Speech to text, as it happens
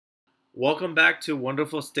Welcome back to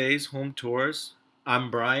Wonderful Stays Home Tours.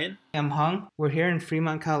 I'm Brian. I'm Hung. We're here in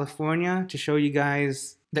Fremont, California to show you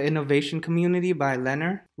guys the Innovation Community by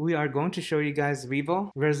Lennar. We are going to show you guys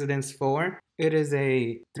Revo Residence 4. It is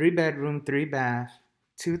a 3-bedroom, 3-bath,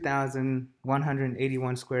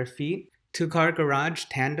 2,181 square feet, 2-car garage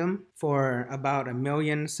tandem for about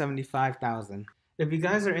 $1,075,000. If you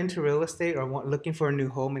guys are into real estate or looking for a new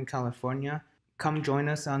home in California, come join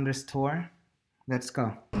us on this tour. Let's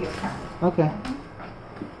go. Okay.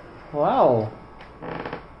 Wow.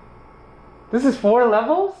 This is 4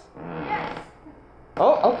 levels? Yes.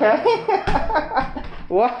 Oh, okay.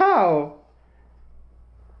 Wow.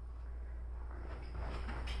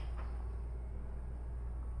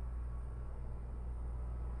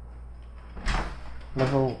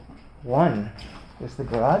 Level 1 is the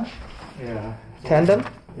garage? Yeah. Tandem?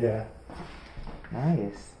 Yeah.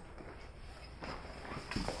 Nice.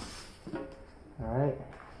 Alright.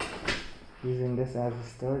 Using this as a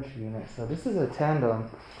storage unit. So this is a tandem.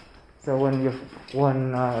 So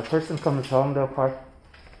when a person comes home, they'll park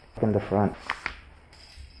in the front.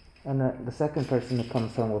 And the second person that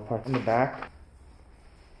comes home will park in the back.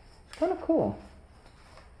 It's kind of cool.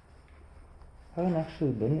 I haven't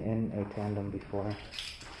actually been in a tandem before.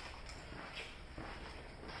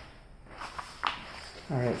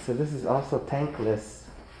 Alright, so this is also tankless.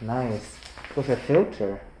 Nice. With a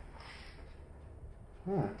filter.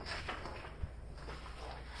 Huh.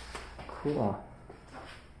 Cool.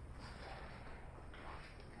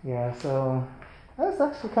 Yeah, so that's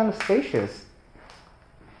actually kind of spacious.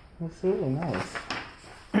 It's really nice.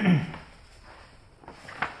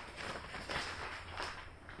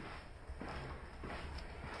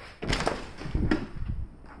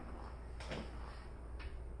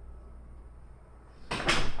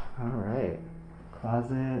 Alright.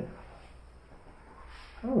 Closet.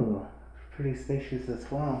 Oh, pretty spacious as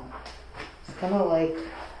well. It's kind of like...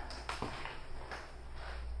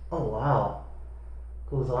 Oh wow.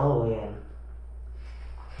 Goes all the way in.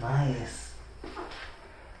 Nice.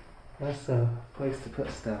 That's a place to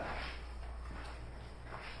put stuff.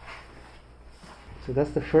 So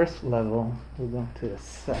that's the first level. We're going to the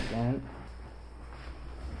second.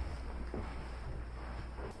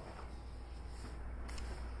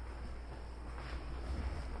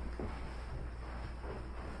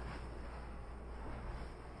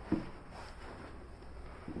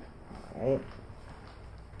 Alright.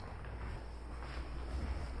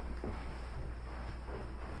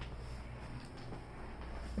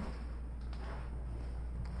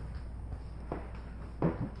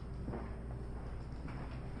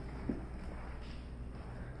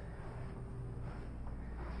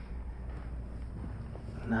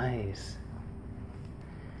 Nice.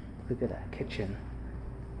 Look at that kitchen.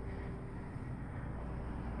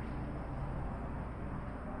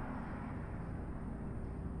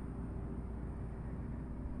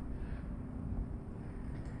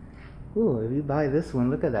 Ooh, if you buy this one,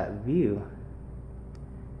 look at that view.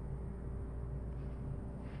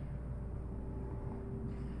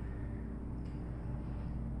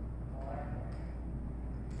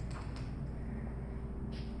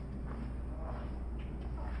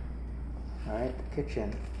 Alright, the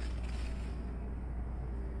kitchen.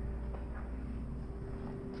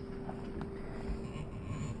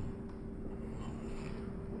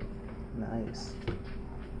 Nice.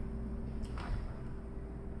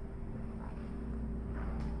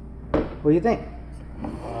 What do you think?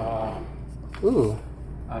 Ooh.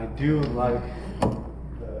 I do like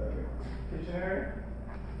the kitchen area.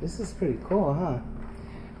 This is pretty cool, huh?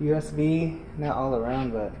 USB, not all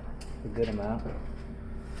around, but a good amount.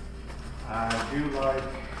 I do like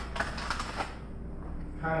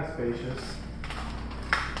kind of spacious.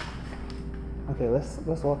 Okay,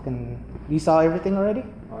 let's walk in. You saw everything already?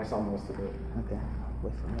 Oh, I saw most of it. Okay,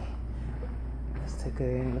 wait for me. Let's take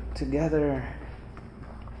a look together.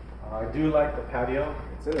 I do like the patio.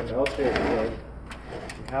 It's in an L-shaped wood.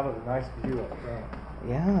 You have a nice view up front.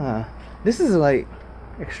 Yeah, this is like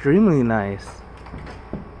extremely nice.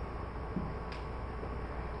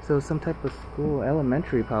 So some type of school,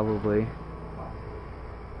 elementary probably.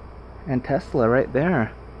 And Tesla right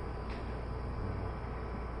there.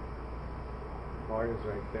 Bar is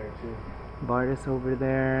right there too. Bardis over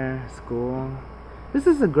there, school. This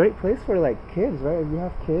is a great place for like kids, right? If you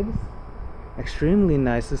have kids. Extremely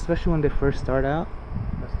nice, especially when they first start out.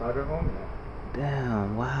 A starter home? Yeah.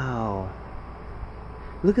 Damn, wow.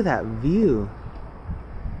 Look at that view.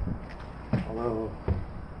 Hello.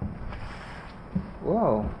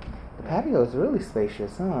 Whoa. The patio is really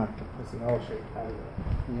spacious, huh? It's an L-shaped patio.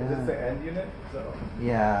 Yeah. It's the end unit, so.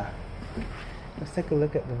 Yeah. Let's take a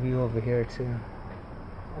look at the view over here too.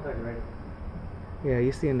 I like right. Yeah,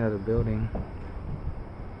 you see another building.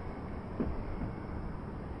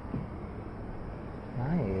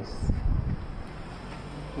 Nice.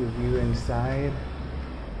 The view inside.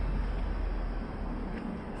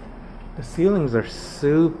 The ceilings are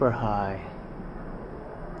super high.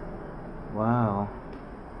 Wow.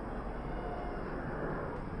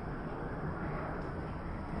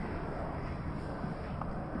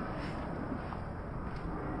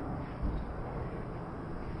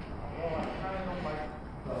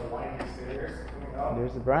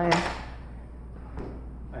 There's Brian.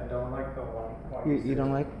 I don't like the one. You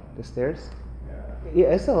don't like the stairs? Yeah.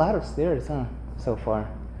 Yeah, it's a lot of stairs, huh? So far.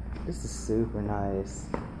 This is super nice.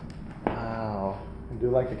 Wow. I do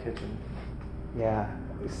like the kitchen. Yeah.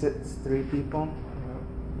 It sits 3 people.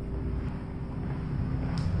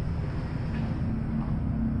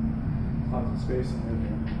 Lots of space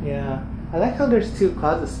in here. Yeah. I like how there's 2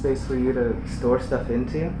 closet space for you to store stuff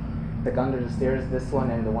into. Like under the stairs, this one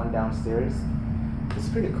and the one downstairs. It's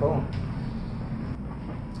pretty cool.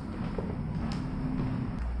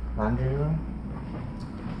 Laundry room.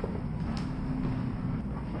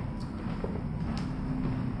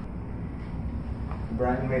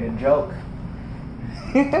 Brian made a joke.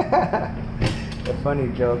 A funny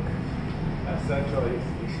joke. Essentially.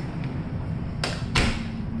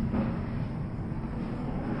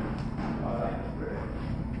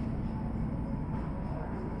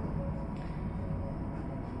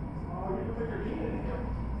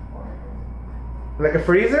 Like a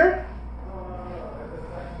freezer?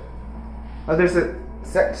 Oh, there's a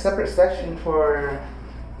separate section for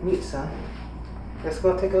meats, huh? Let's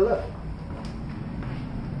go take a look.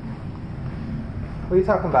 What are you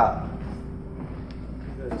talking about?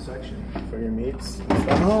 There's a section for your meats.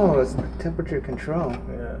 Oh, it's temperature control.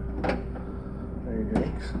 Yeah. For your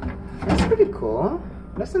drinks. That's pretty cool.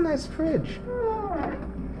 That's a nice fridge.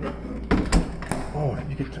 Oh,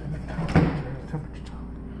 you can turn the temperature down.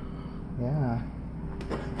 Yeah.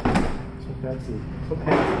 So fancy. So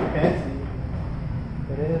fancy.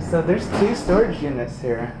 It is. So there's 2 storage units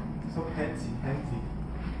here. So fancy.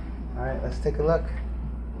 Alright, let's take a look.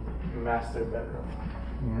 Master bedroom.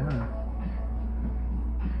 Yeah.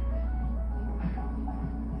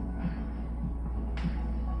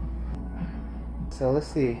 So let's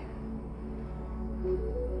see.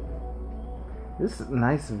 This is a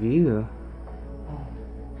nice view.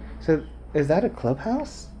 So is that a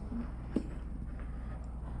clubhouse?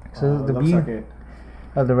 So the looks view like it.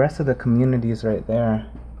 of the rest of the community is right there.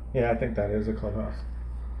 Yeah, I think that is a clubhouse.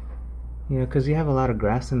 Yeah, because you have a lot of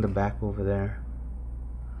grass in the back over there.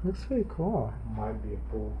 Looks pretty cool. Might be a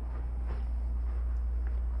pool.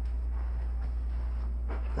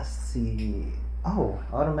 Let's see. Oh,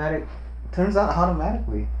 automatic. Turns on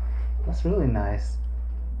automatically. That's really nice.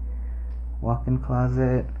 Walk-in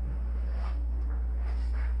closet.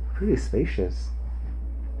 Pretty spacious.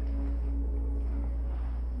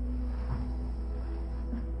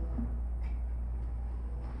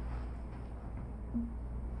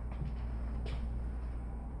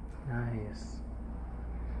 Nice.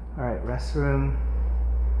 Alright, restroom.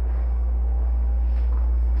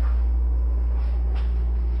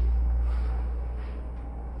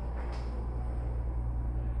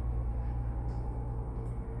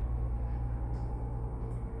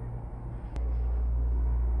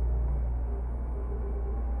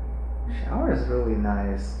 Shower is really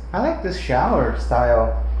nice. I like this shower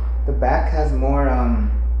style. The back has more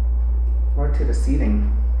to the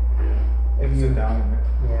seating. Yeah. If you sit down in it.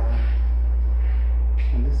 Yeah.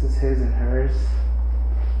 And this is his and hers.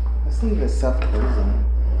 Let's leave it self-closing.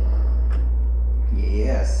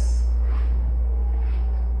 Yes.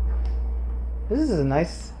 This is a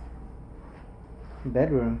nice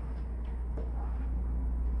bedroom.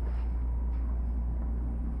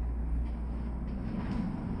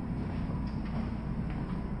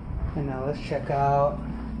 And now let's check out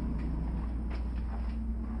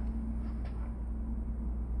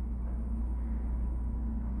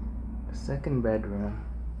the second bedroom.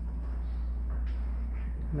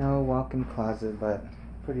 No walk-in closet, but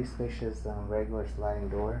pretty spacious regular sliding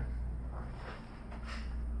door.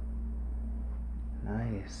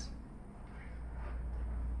 Nice.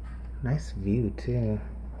 Nice view too.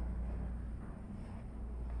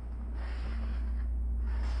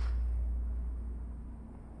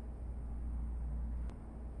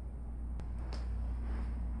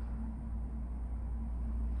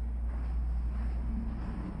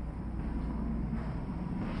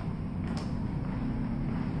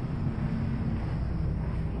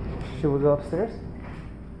 Should we go upstairs?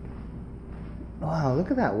 Wow, look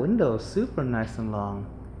at that window. Super nice and long.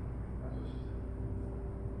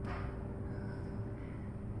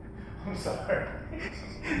 I'm sorry.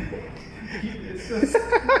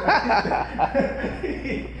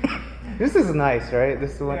 This is nice, right?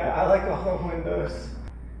 This is what. Yeah, I like all the windows.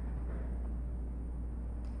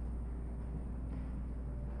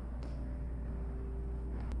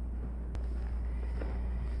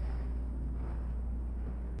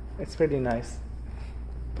 It's pretty nice.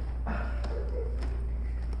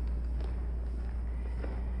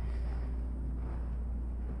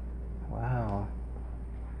 Wow.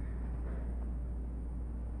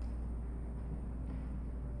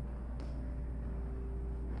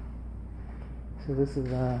 So this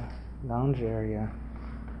is a lounge area.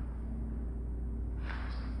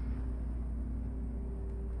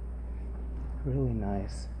 Really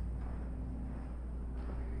nice.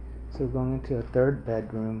 So going into a third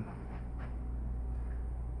bedroom.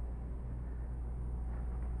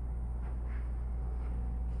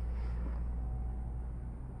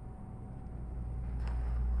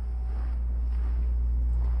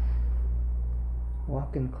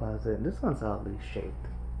 Walk-in closet. This one's oddly shaped.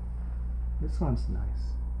 This one's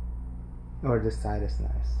nice. Or this side is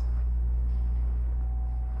nice.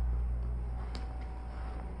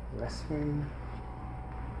 Restroom.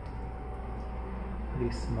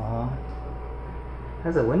 Pretty small.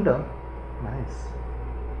 Has a window. Nice.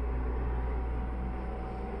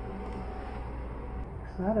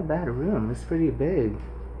 It's not a bad room. It's pretty big.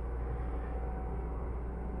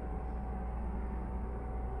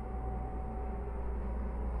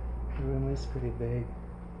 The room is pretty big.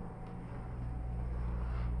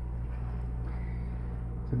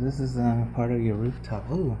 So this is part of your rooftop.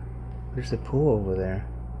 Oh, there's a pool over there.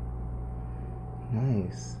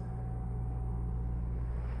 Nice.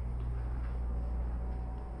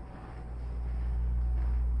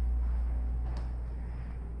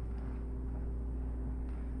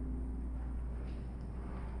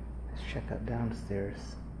 Let's check out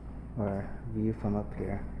downstairs, or view from up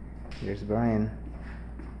here. There's Brian.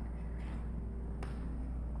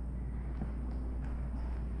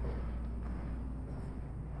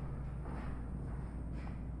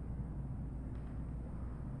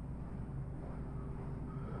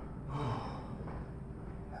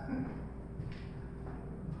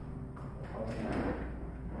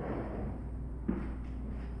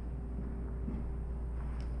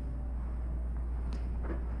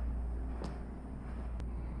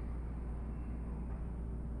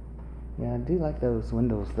 Yeah, I do like those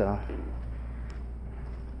windows though.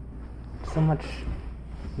 So much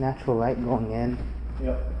natural light going in.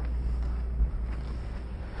 Yep.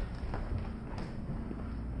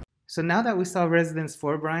 So now that we saw Residence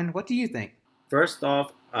 4, Brian, what do you think? First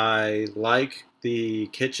off, I like the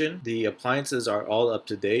kitchen. The appliances are all up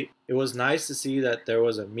to date. It was nice to see that there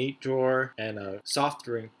was a meat drawer and a soft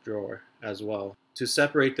drink drawer as well to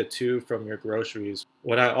separate the two from your groceries.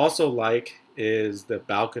 What I also like is the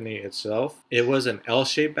balcony itself. It was an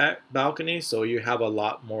L-shaped balcony, so you have a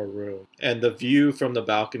lot more room. And the view from the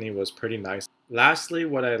balcony was pretty nice. Lastly,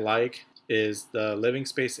 what I like is the living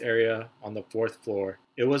space area on the 4th floor.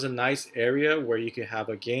 It was a nice area where you could have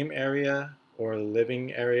a game area or a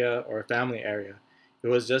living area or a family area. It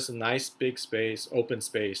was just a nice big space, open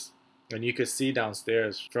space, and you could see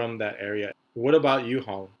downstairs from that area. What about you,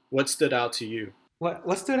 home? What stood out to you?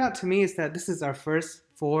 What stood out to me is that this is our first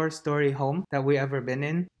 4-story home that we ever been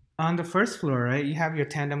in. On the 1st floor, right, you have your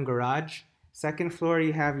tandem garage. 2nd floor,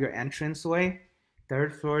 you have your entranceway.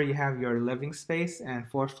 3rd floor, you have your living space. And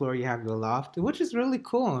 4th floor, you have your loft, which is really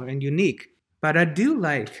cool and unique. But I do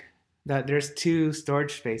like that there's 2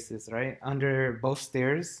 storage spaces, right, under both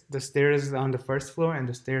stairs. The stairs on the 1st floor and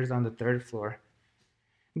the stairs on the 3rd floor.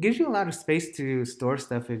 It gives you a lot of space to store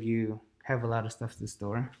stuff if you have a lot of stuff to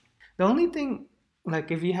store. The only thing,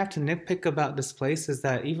 like, if you have to nitpick about this place is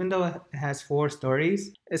that even though it has 4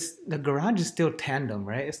 stories, the garage is still tandem,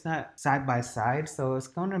 right? It's not side by side, so it's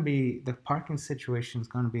gonna be, the parking situation is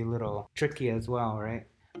gonna be a little tricky as well, right?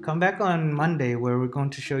 Come back on Monday where we're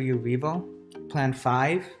going to show you Revo Plan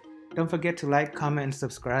 5. Don't forget to like, comment, and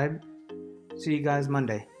subscribe. See you guys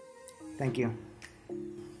Monday. Thank you.